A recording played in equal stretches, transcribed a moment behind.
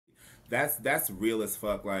that's real as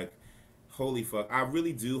fuck. Like, holy fuck, I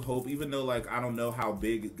really do hope, even though like I don't know how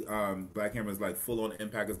big Black Hammer's like full on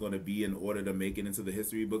impact is going to be in order to make it into the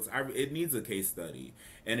history books. It needs a case study,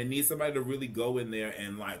 and it needs somebody to really go in there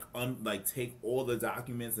and like like take all the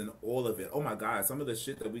documents and all of it. Oh my god, some of the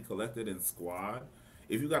shit that we collected in Squad.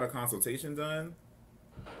 If you got a consultation done,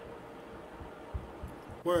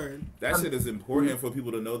 Word. that shit is important for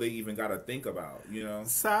people to know they even got to think about.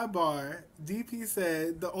 Sidebar. DP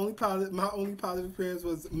said my only positive experience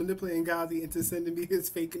was manipulating Ghazi into sending me his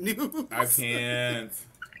fake news. I can't.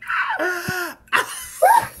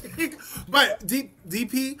 But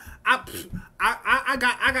DP,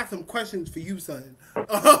 I got some questions for you, son. You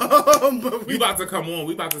about to come on?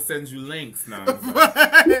 We about to send you links now.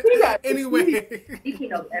 Anyway, DP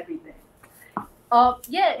knows everything.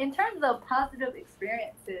 Yeah, in terms of positive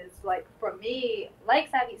experiences, like for me, like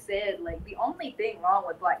Savvy said, like the only thing wrong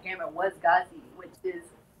with Black Hammer was Ghazi, which is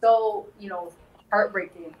so,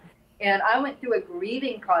 heartbreaking. And I went through a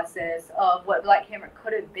grieving process of what Black Hammer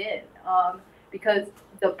could have been, because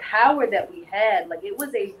the power that we had, like it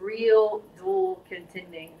was a real dual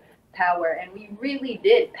contending power, and we really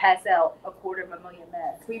did pass out 250,000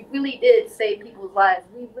 masks. We really did save people's lives.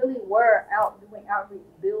 We really were out doing outreach,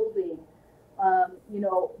 building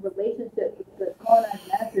relationships with the colonized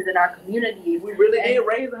masses in our community. We really did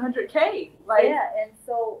raise 100K. And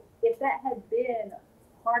so if that had been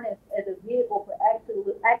harnessed as a vehicle for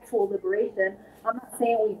actual liberation, I'm not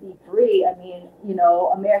saying we'd be free. I mean,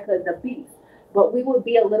 America is a beast, but we would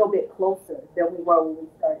be a little bit closer than we were when we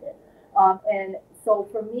started. And so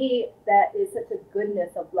for me, that is such a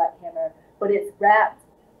goodness of Black Hammer, but it's wrapped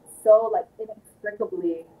so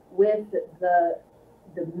inextricably with the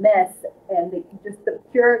mess and just the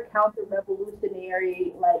pure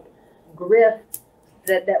counter-revolutionary grift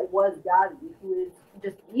that was Ghazi, who is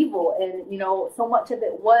just evil. And so much of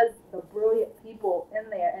it was the brilliant people in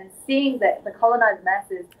there, and seeing that the colonized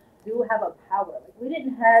masses do have a power. We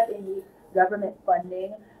didn't have any government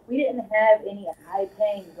funding. We didn't have any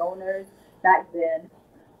high-paying donors back then.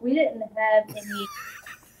 We didn't have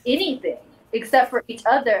anything except for each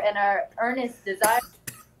other and our earnest desire.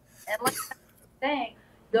 And like I'm saying,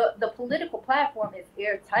 the political platform is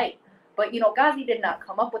airtight. But, Ghazi did not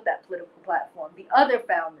come up with that political platform. The other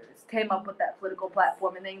founders came up with that political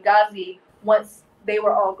platform. And then Ghazi, once they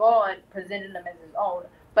were all gone, presented them as his own.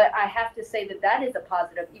 But I have to say that is a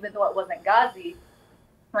positive, even though it wasn't Ghazi.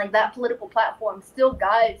 That political platform still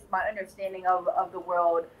guides my understanding of the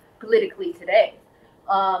world politically today.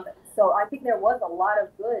 So I think there was a lot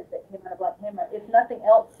of good that came out of Black Hammer, if nothing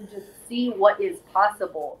else, to just see what is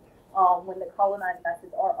possible when the colonized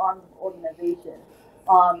masses are armed organization.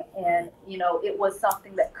 And, it was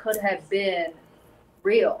something that could have been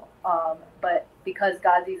real. But because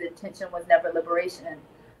Ghazi's intention was never liberation,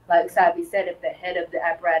 like Sabi said, if the head of the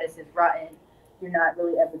apparatus is rotten, you're not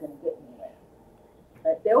really ever going to get anywhere.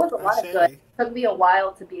 But there was a lot of good. It took me a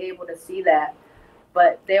while to be able to see that.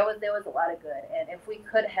 But there was a lot of good. And if we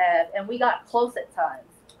could have, and we got close at times.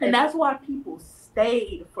 And that's why people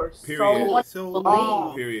stayed for so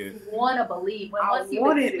long. Period. You want to believe. Once you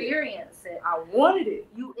experience it. I wanted it.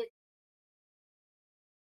 It's